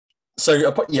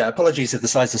Yeah, apologies if the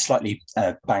slides are slightly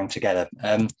banged together.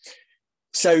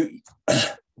 So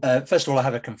first of all, I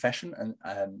have a confession,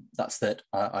 and that's that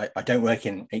I don't work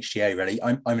in HTA really.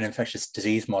 I'm an infectious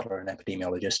disease modeler and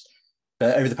epidemiologist.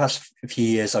 But over the past few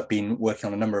years, I've been working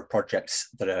on a number of projects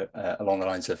that are along the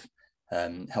lines of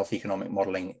health economic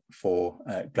modeling for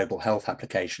global health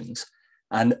applications.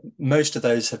 And most of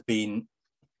those have been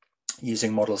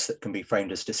using models that can be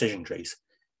framed as decision trees.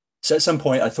 So at some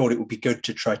point, I thought it would be good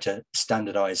to try to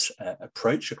standardize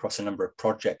approach across a number of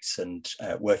projects and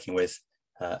working with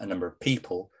a number of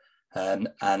people and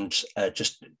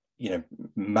just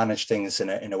manage things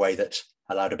in a way that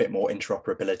allowed a bit more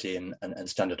interoperability and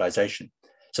standardization.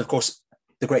 So of course,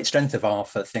 the great strength of R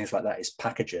for things like that is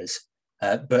packages.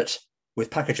 But with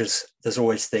packages, there's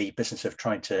always the business of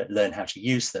trying to learn how to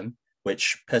use them,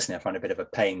 which personally I find a bit of a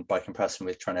pain by comparison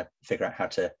with trying to figure out how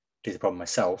to do the problem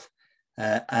myself.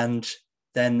 And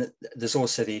then there's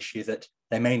also the issue that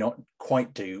they may not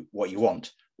quite do what you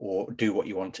want or do what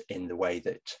you want in the way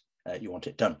that you want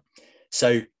it done.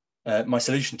 So my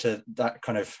solution to that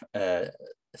kind of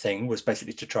thing was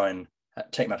basically to try and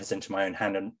take matters into my own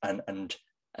hand and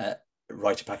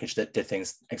write a package that did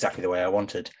things exactly the way I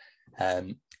wanted.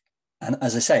 And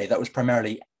as I say, that was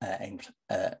primarily aimed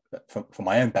for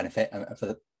my own benefit and for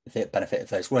the benefit of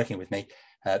those working with me,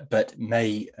 but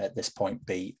may at this point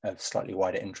be of slightly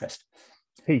wider interest.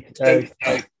 Pete, don't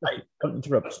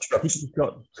interrupt. Pete's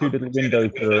got two little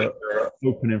windows that are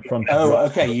open in front of you. Oh,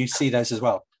 okay, you see those as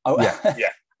well. Oh, yeah.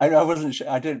 I wasn't sure.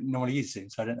 I don't normally use Zoom,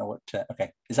 so I don't know what.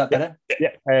 Okay, is that better?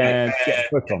 Yeah. And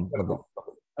both on.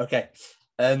 Okay.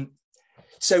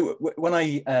 So when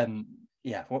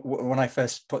I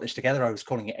first put this together, I was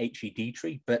calling it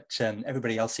HEdtree, but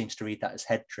everybody else seems to read that as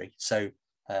HEdtree. So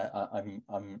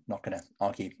I'm not going to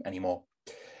argue anymore.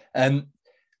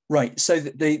 Right. So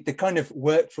the kind of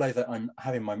workflow that I'm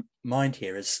having in my mind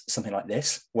here is something like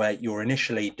this, where you're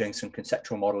initially doing some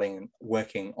conceptual modeling and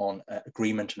working on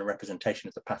agreement and a representation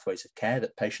of the pathways of care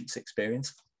that patients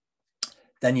experience.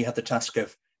 Then you have the task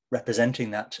of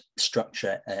representing that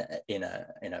structure in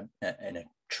a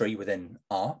tree within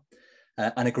R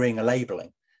and agreeing a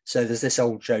labeling. So there's this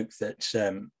old joke that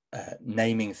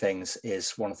naming things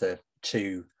is one of the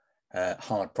two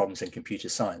hard problems in computer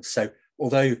science. So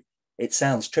although it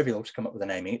sounds trivial to come up with a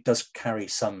naming, it does carry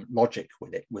some logic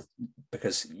with it,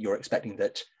 because you're expecting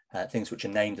that things which are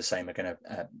named the same are going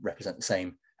to represent the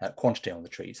same quantity on the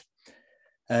trees.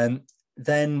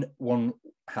 Then one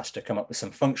has to come up with some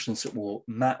functions that will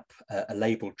map a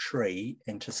labeled tree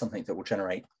into something that will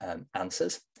generate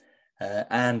answers.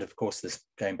 And of course, there's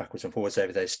going backwards and forwards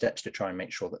over those steps to try and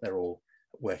make sure that they're all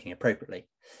working appropriately.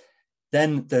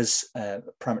 Then there's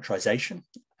parameterization.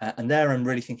 And there I'm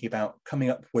really thinking about coming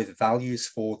up with values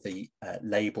for the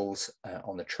labels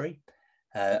on the tree.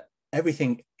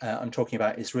 Everything I'm talking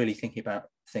about is really thinking about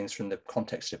things from the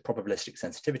context of probabilistic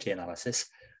sensitivity analysis.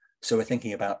 So we're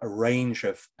thinking about a range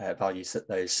of values that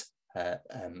those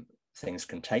things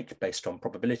can take based on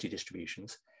probability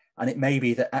distributions. And it may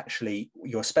be that actually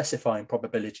you're specifying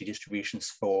probability distributions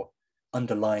for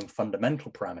underlying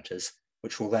fundamental parameters,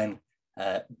 which will then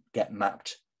get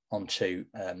mapped onto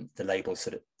the labels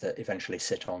that eventually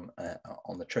sit on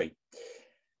the tree.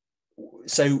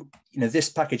 So, this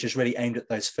package is really aimed at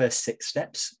those first 6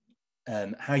 steps.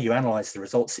 How you analyze the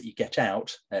results that you get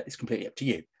out is completely up to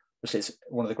you, which is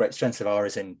one of the great strengths of R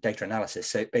is in data analysis.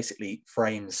 So it basically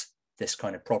frames this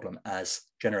kind of problem as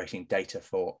generating data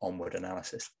for onward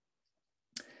analysis.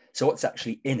 So what's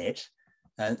actually in it?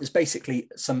 There's basically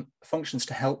some functions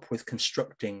to help with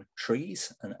constructing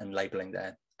trees and labeling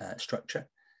their structure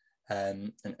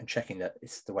and checking that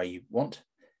it's the way you want.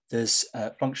 There's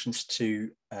functions to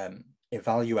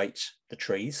evaluate the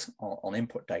trees on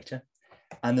input data.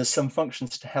 And there's some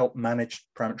functions to help manage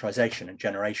parameterization and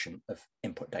generation of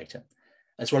input data,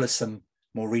 as well as some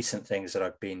more recent things that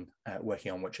I've been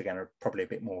working on, which again are probably a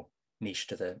bit more niche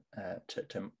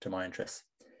to my interests.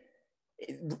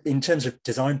 In terms of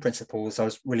design principles, I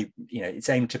was really, it's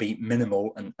aimed to be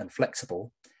minimal and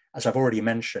flexible. As I've already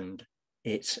mentioned,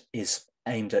 it is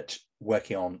aimed at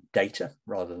working on data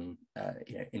rather than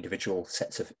individual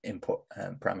sets of input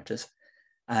parameters.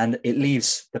 And it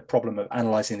leaves the problem of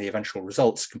analyzing the eventual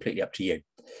results completely up to you.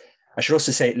 I should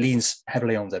also say it leans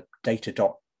heavily on the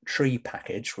data.tree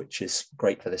package, which is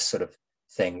great for this sort of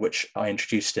thing, which I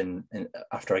introduced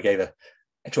after I gave a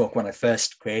talk when I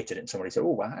first created it. And somebody said,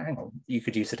 oh, well, hang on, you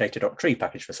could use the data.tree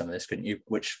package for some of this, couldn't you?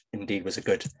 Which indeed was a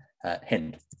good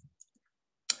hint.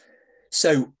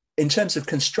 So in terms of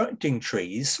constructing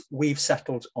trees, we've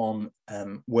settled on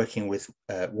working with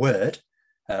Word,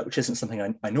 which isn't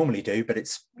something I normally do, but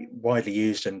it's widely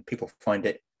used and people find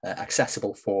it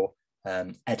accessible for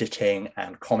editing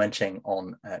and commenting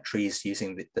on trees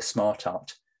using the smart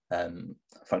art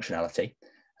functionality.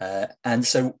 And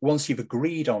so once you've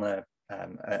agreed on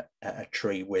a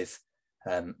tree with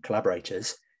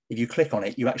collaborators, if you click on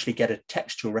it, you actually get a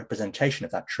textual representation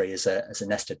of that tree as a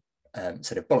nested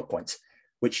set of bullet points,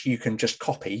 which you can just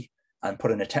copy and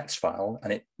put in a text file,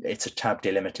 and it's a tab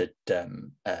delimited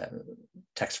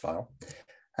text file.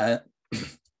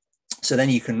 So then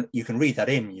you can read that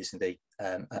in using the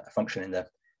function in the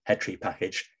HEdtree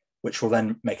package, which will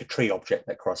then make a tree object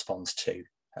that corresponds to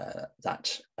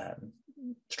that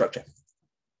structure.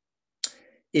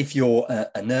 If you're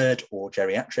a nerd or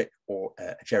geriatric, or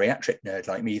a geriatric nerd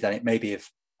like me, then it may be of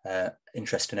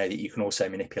interest to know that you can also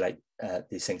manipulate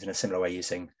these things in a similar way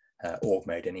using org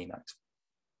mode in Emacs.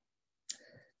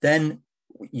 Then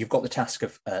you've got the task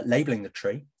of labeling the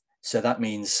tree. So that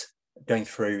means going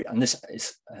through, and this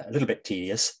is a little bit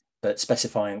tedious, but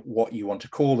specifying what you want to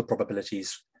call the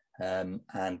probabilities and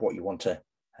what you want to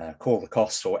call the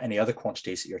costs or any other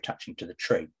quantities that you're attaching to the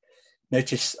tree.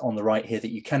 Notice on the right here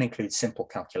that you can include simple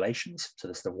calculations. So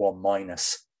there's the 1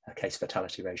 minus case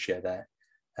fatality ratio there.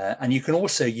 And you can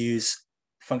also use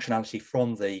functionality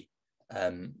from the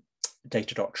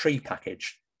data.tree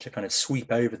package to kind of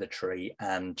sweep over the tree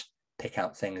and pick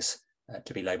out things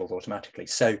to be labeled automatically.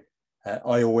 So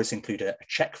I always include a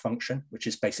check function, which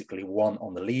is basically 1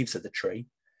 on the leaves of the tree.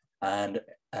 And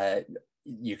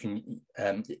you can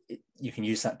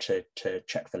use that to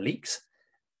check for leaks.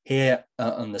 Here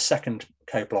on the second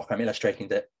code block, I'm illustrating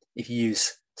that if you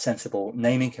use sensible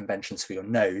naming conventions for your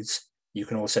nodes, you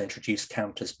can also introduce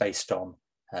counters based on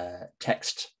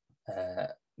text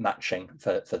matching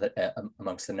for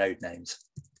amongst the node names.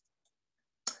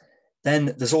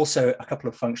 Then there's also a couple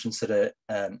of functions that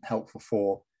are helpful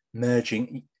for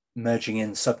merging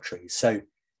in subtrees. So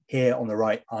here on the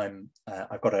right,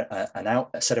 I've got a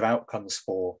set of outcomes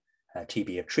for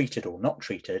TB of treated or not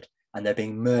treated, and they're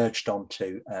being merged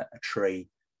onto a tree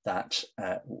that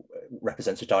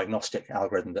represents a diagnostic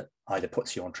algorithm that either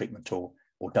puts you on treatment or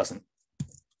doesn't.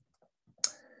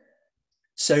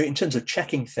 So in terms of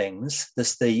checking things,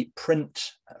 there's the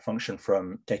print function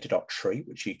from data.tree,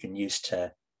 which you can use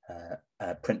to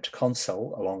print to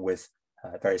console along with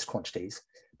various quantities.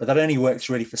 But that only works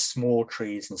really for small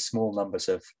trees and small numbers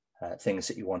of things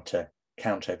that you want to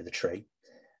count over the tree.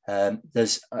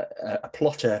 There's a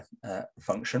plotter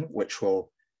function which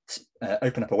will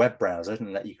open up a web browser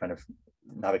and let you kind of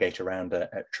navigate around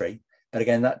a tree. But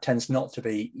again, that tends not to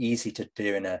be easy to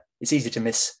do it's easy to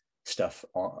miss stuff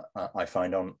I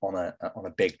find on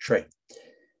a big tree.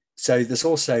 So there's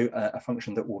also a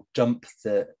function that will dump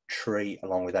the tree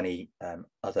along with any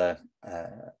other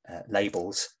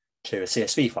labels to a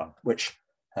CSV file, which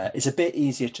is a bit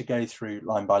easier to go through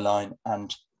line by line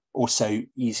and also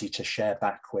easy to share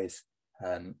back with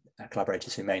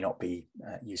collaborators who may not be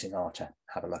using R to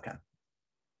have a look at.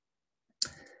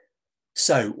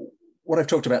 So what I've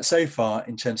talked about so far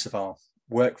in terms of our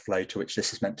workflow to which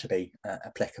this is meant to be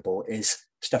applicable is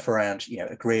stuff around,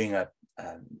 agreeing a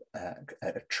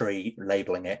tree,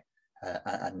 labeling it,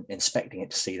 and inspecting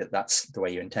it to see that that's the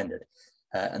way you intended.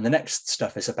 And the next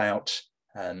stuff is about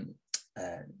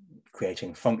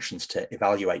creating functions to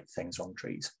evaluate things on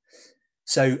trees.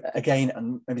 So again,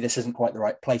 and maybe this isn't quite the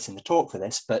right place in the talk for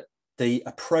this, but the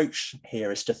approach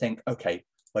here is to think, okay,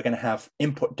 we're going to have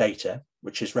input data,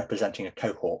 which is representing a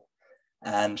cohort.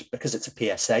 And because it's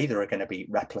a PSA, there are going to be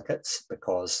replicates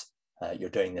because you're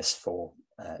doing this for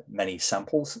many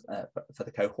samples for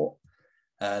the cohort.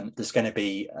 There's going to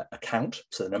be a count,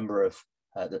 so the number of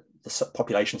the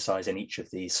population size in each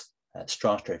of these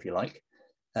strata, if you like.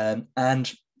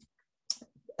 And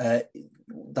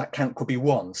that count could be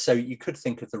 1. So you could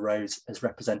think of the rows as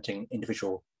representing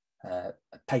individual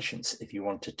patients if you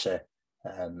wanted to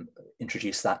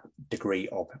introduce that degree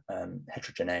of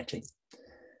heterogeneity.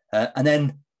 And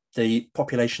then the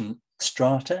population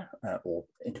strata or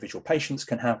individual patients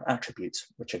can have attributes,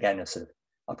 which again are sort of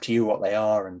up to you what they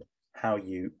are and how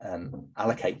you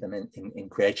allocate them in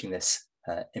creating this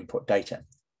input data.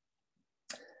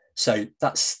 So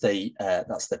that's the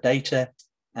data,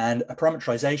 and a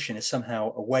parameterization is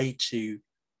somehow a way to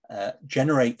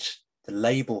generate the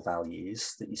label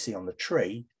values that you see on the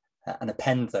tree and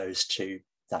append those to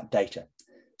that data.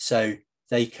 So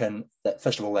they can,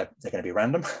 first of all, they're going to be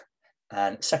random,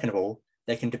 and second of all,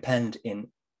 they can depend in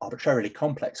arbitrarily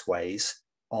complex ways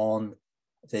on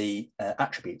the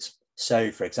attributes.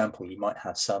 So, for example, you might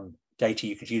have some data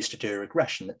you could use to do a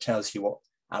regression that tells you what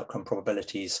outcome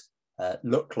probabilities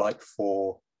look like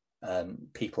for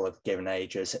people of given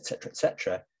ages, et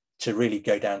cetera, to really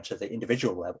go down to the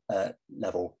individual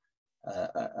level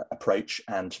approach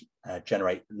and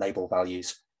generate label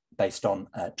values based on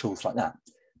tools like that.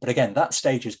 But again, that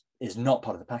stage is not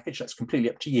part of the package. That's completely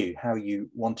up to you how you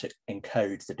want to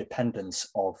encode the dependence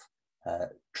of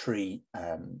tree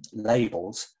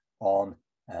labels on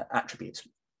attributes.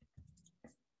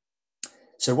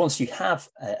 So once you have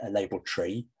a labeled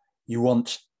tree, you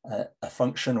want a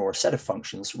function or a set of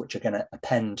functions which are going to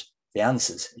append the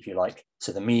answers, if you like,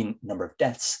 so the mean number of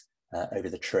deaths over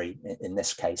the tree in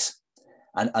this case.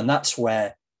 And that's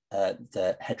where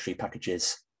the HEdtree package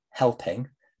is helping,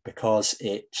 because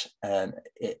it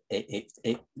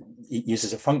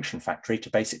uses a function factory to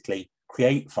basically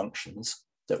create functions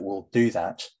that will do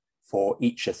that for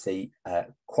each of the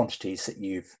quantities that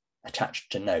you've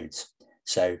attached to nodes.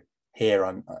 So here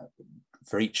I'm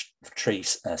for each tree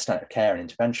standard of care and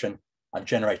intervention, I'm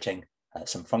generating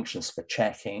some functions for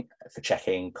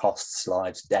checking costs,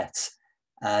 lives, deaths.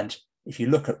 And if you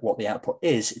look at what the output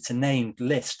is, it's a named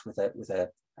list with a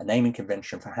naming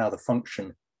convention for how the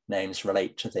function names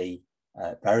relate to the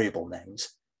variable names.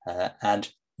 And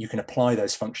you can apply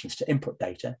those functions to input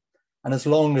data. And as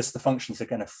long as the functions are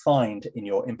going to find in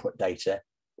your input data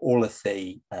all of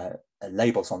the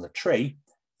labels on the tree,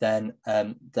 then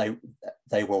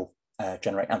they will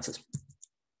generate answers.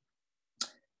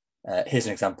 Here's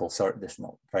an example. Sorry, this is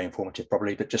not very informative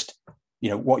probably, but just,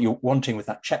 what you're wanting with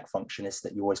that check function is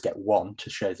that you always get 1 to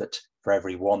show that for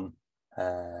every one,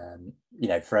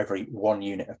 for every 1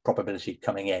 unit of probability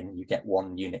coming in, you get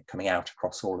 1 unit coming out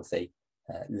across all of the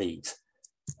leads,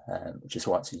 which is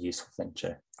why it's a useful thing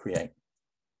to create.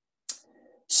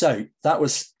 So that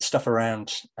was stuff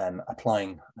around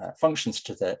applying functions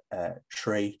to the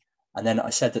tree. And then I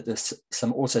said that there's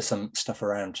also some stuff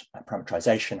around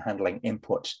parameterization, handling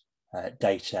input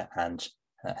data, and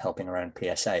helping around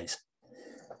PSAs.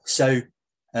 So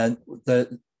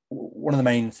one of the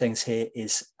main things here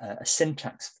is a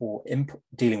syntax for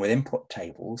dealing with input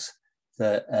tables,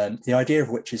 the idea of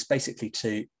which is basically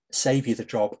to save you the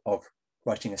job of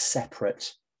writing a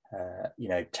separate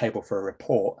table for a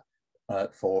report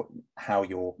for how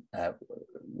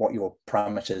what your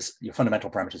parameters, your fundamental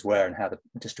parameters were, and how the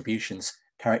distributions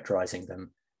characterizing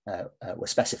them were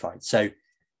specified. So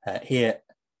here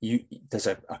there's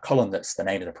a column that's the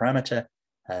name of the parameter.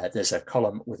 There's a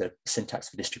column with a syntax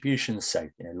for distributions, so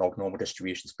log normal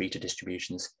distributions, beta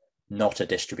distributions, not a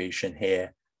distribution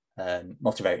here,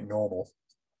 multivariate normal,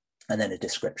 and then a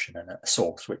description and a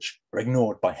source, which are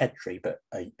ignored by HEdtree but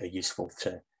are useful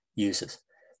to users.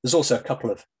 There's also a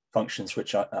couple of functions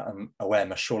which I'm aware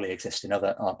must surely exist in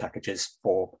other R packages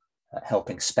for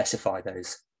helping specify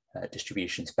those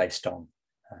distributions based on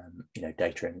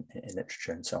data in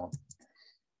literature and so on.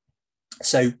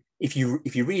 So if you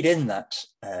read in that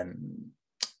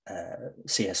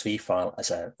CSV file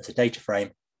as a data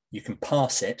frame, you can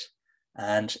parse it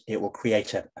and it will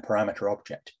create a parameter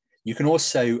object. You can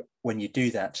also, when you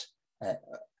do that,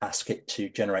 ask it to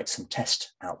generate some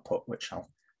test output, which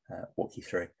I'll walk you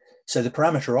through. So the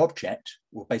parameter object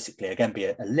will basically, again, be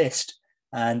a list,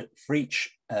 and for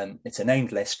each, it's a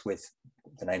named list with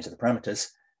the names of the parameters,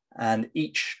 and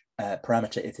each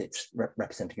parameter, if it's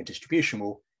representing a distribution,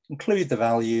 will include the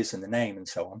values and the name and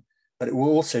so on, but it will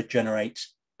also generate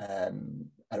a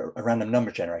random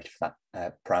number generator for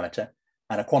that parameter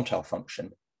and a quantile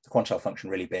function, the quantile function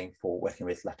really being for working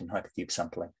with Latin hypercube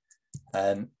sampling.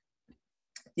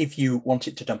 If you want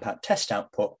it to dump out test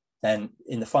output, then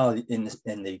in the file, in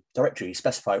the directory you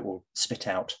specify, it will spit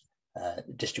out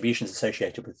distributions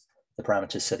associated with the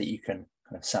parameters so that you can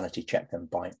kind of sanity check them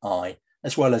by eye,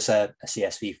 as well as a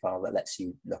CSV file that lets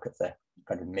you look at the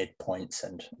kind of midpoints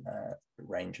and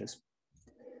ranges.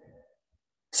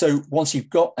 So once you've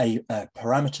got a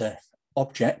parameter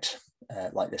object,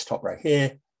 like this top row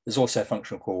here, there's also a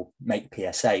function called make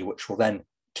PSA, which will then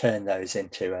turn those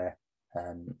into a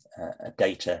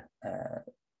data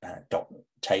dot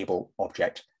table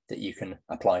object that you can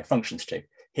apply functions to.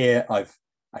 Here I've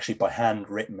actually by hand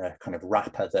written a kind of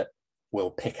wrapper that will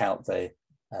pick out the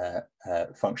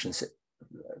functions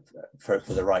for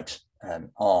the right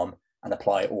arm and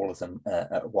apply all of them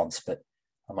at once, but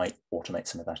I might automate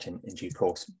some of that in due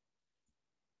course.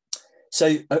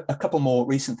 So a couple more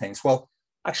recent things. Well,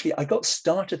 actually I got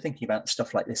started thinking about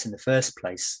stuff like this in the first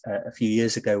place a few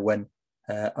years ago when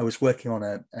I was working on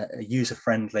a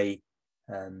user-friendly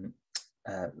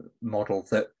model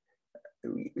that,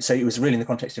 so it was really in the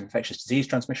context of infectious disease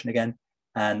transmission again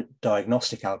and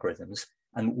diagnostic algorithms,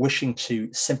 and wishing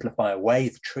to simplify away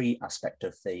the tree aspect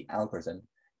of the algorithm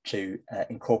to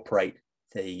incorporate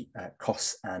the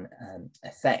costs and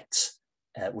effects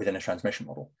within a transmission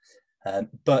model.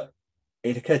 But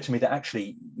it occurred to me that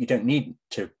actually you don't need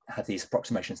to have these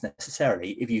approximations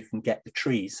necessarily if you can get the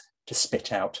trees to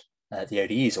spit out the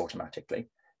ODEs automatically.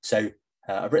 So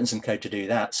I've written some code to do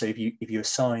that. So if you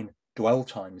assign dwell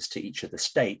times to each of the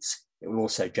states, it will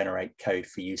also generate code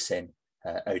for use in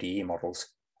ODE models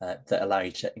that allow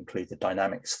you to include the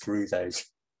dynamics through those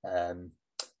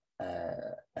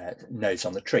nodes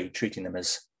on the tree, treating them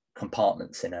as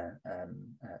compartments in a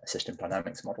system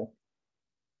dynamics model.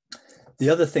 The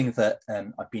other thing that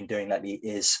I've been doing lately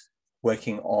is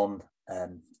working on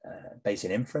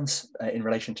Bayesian inference in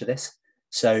relation to this.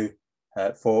 So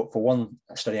for one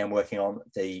study I'm working on,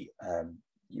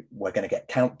 we're going to get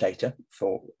count data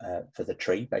for the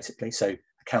tree, basically. So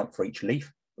a count for each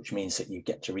leaf, which means that you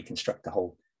get to reconstruct the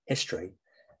whole history.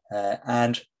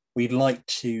 And we'd like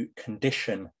to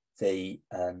condition the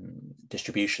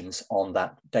distributions on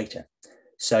that data.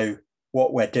 So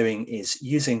what we're doing is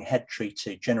using HEdtree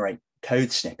to generate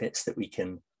code snippets that we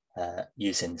can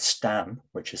use in STAN,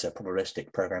 which is a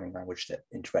probabilistic programming language that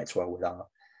integrates well with R,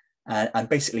 and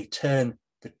basically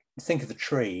think of the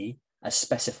tree as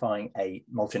specifying a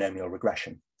multinomial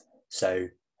regression. So,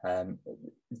 and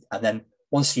then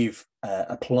once you've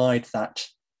applied that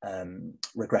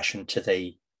regression to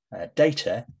the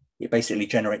data, it basically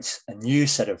generates a new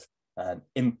set of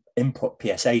input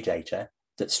PSA data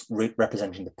that's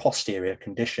representing the posterior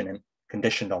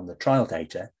conditioned on the trial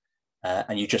data,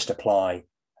 and you just apply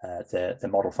the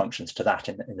model functions to that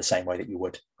in the same way that you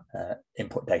would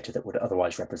input data that would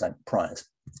otherwise represent priors.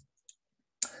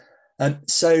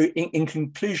 So in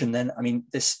conclusion then, I mean,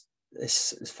 this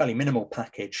is a fairly minimal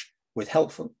package with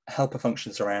helper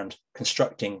functions around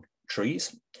constructing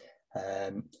trees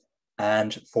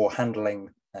and for handling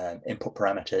input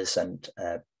parameters and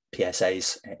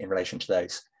PSAs in relation to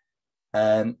those.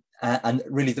 And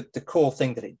really the core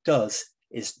thing that it does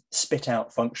is spit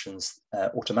out functions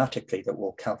automatically that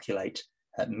will calculate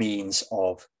means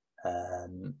of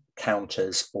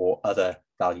counters or other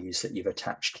values that you've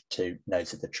attached to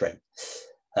nodes of the tree.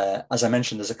 As I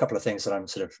mentioned, there's a couple of things that I'm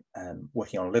sort of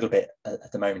working on a little bit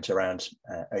at the moment around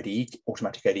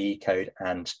automatic ODE code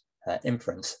and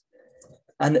inference.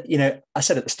 And, you know, I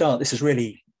said at the start, this is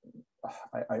really,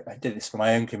 I did this for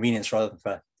my own convenience rather than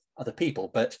for other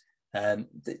people, but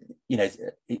you know,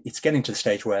 it's getting to the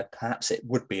stage where perhaps it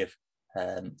would be of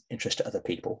interest to other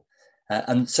people.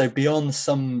 And so beyond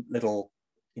some little,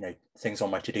 you know, things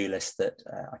on my to-do list that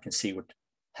I can see would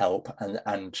help,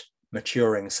 and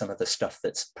maturing some of the stuff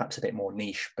that's perhaps a bit more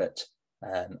niche, but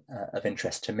of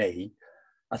interest to me,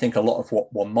 I think a lot of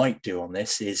what one might do on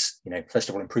this is, you know, first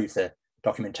of all, improve the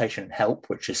documentation and help,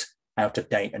 which is out of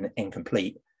date and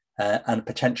incomplete, and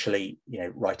potentially, you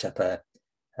know, write up a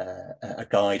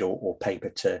guide or paper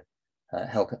to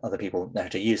help other people know how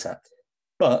to use that.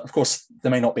 But of course,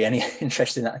 there may not be any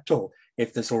interest in that at all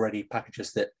if there's already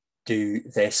packages that do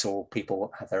this, or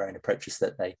people have their own approaches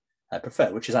that they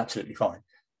prefer, which is absolutely fine.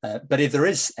 But if there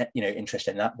is, you know, interest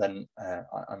in that, then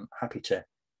I'm happy to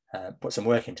put some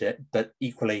work into it. But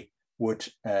equally, would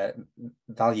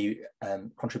value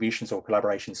contributions or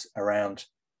collaborations around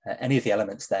any of the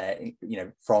elements there, you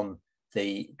know, from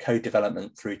the code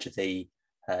development through to the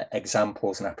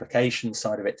examples and application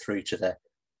side of it, through to the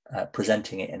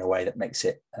presenting it in a way that makes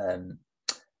it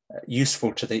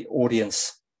useful to the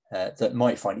audience that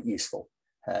might find it useful,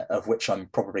 of which I'm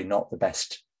probably not the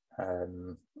best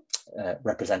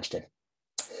representative.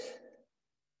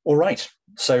 All right,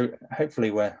 so hopefully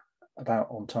we're about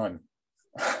on time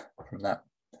from that.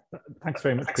 Thanks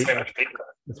very much, Pete.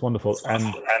 That's wonderful.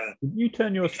 And can you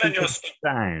turn your speaker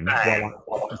down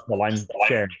while I'm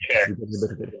sharing? You get a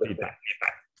little bit of feedback.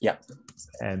 Yeah.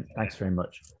 And thanks very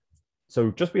much.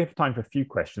 So just we have time for a few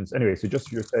questions. Anyway, so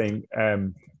just you're saying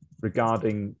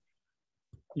regarding,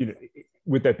 you know,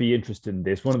 would there be interest in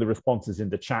this? One of the responses in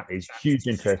the chat is huge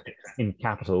interest in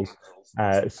capitals.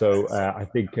 So I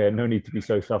think no need to be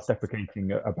so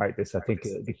self-deprecating about this. I think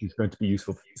this is going to be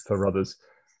useful for others.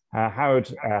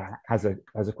 Howard has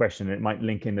a question. It might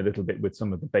link in a little bit with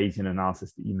some of the Bayesian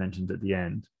analysis that you mentioned at the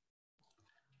end.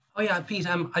 Oh yeah, Pete,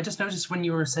 I just noticed when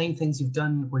you were saying things you've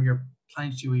done where you're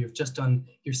planning to do, you've just done,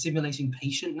 you're simulating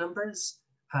patient numbers,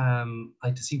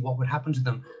 like to see what would happen to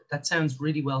them. That sounds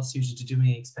really well suited to doing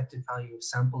expected value of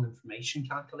sample information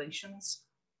calculations.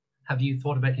 Have you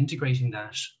thought about integrating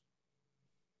that?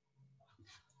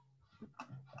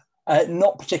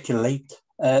 Not particularly,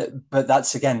 but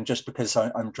that's again just because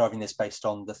I'm driving this based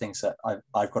on the things that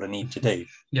I've got a need to do,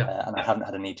 yeah, and I haven't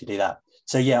had a need to do that.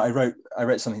 So yeah, I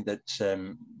wrote something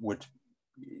that would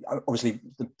obviously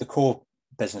the core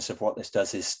business of what this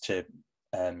does is to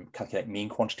calculate mean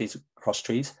quantities across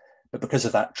trees, But because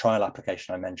of that trial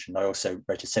application I mentioned, I also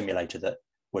wrote a simulator that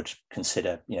would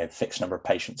consider, fixed number of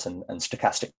patients and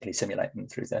stochastically simulate them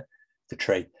through the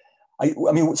tree. I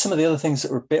mean, some of the other things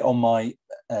that were a bit on my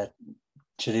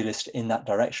to-do list in that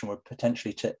direction were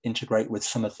potentially to integrate with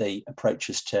some of the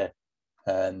approaches to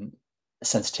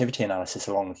sensitivity analysis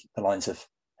along the lines of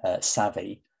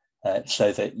Savvy,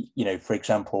 so that, for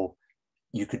example,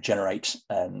 you could generate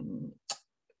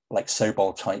like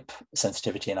Sobol type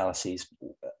sensitivity analyses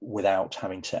without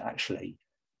having to actually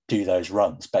do those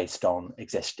runs based on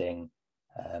existing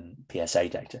PSA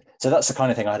data. So that's the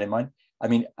kind of thing I had in mind. I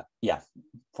mean, yeah,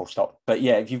 full stop. But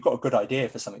yeah, if you've got a good idea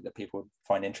for something that people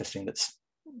find interesting that's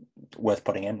worth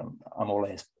putting in, I'm all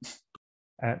ears.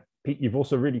 Pete, you've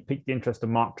also really piqued the interest of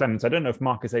Mark Clemens. I don't know if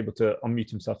Mark is able to unmute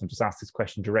himself and just ask this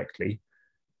question directly.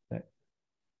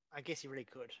 I guess he really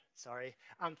could. Sorry.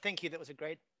 Thank you. That was a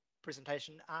great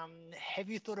presentation. Have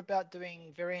you thought about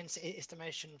doing variance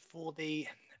estimation for the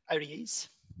ODEs?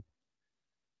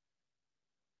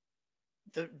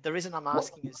 The reason I'm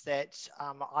asking is that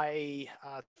I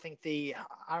think the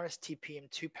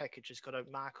RSTPM2 package has got a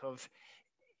mark of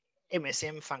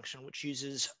MSM function which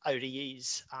uses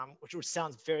ODEs, which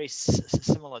sounds very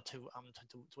similar to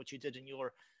what you did in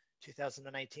your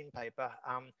 2018 paper.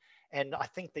 And I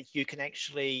think that you can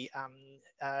actually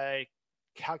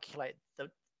calculate the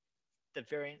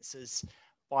variances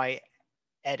by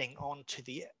adding on to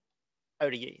the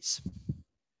ODEs.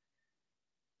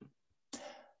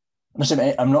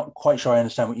 I'm not quite sure I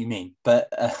understand what you mean, but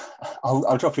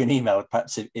I'll drop you an email,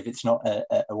 perhaps, if it's not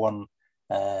a one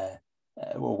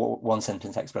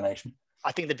sentence explanation.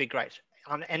 I think that'd be great.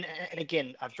 And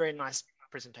again, a very nice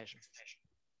presentation.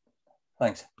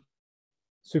 Thanks.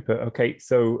 Super. Okay,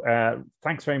 so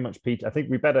thanks very much, Pete. I think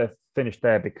we better finish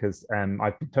there because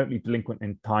I've been totally delinquent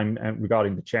in time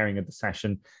regarding the chairing of the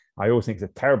session. I always think it's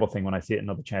a terrible thing when I see it in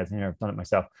other chairs, and here I've done it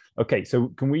myself. Okay, so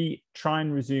can we try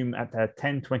and resume at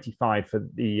 10:25 for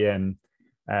the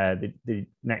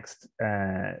next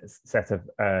set of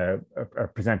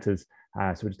presenters?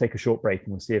 So we'll just take a short break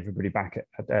and we'll see everybody back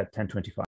at 10:25.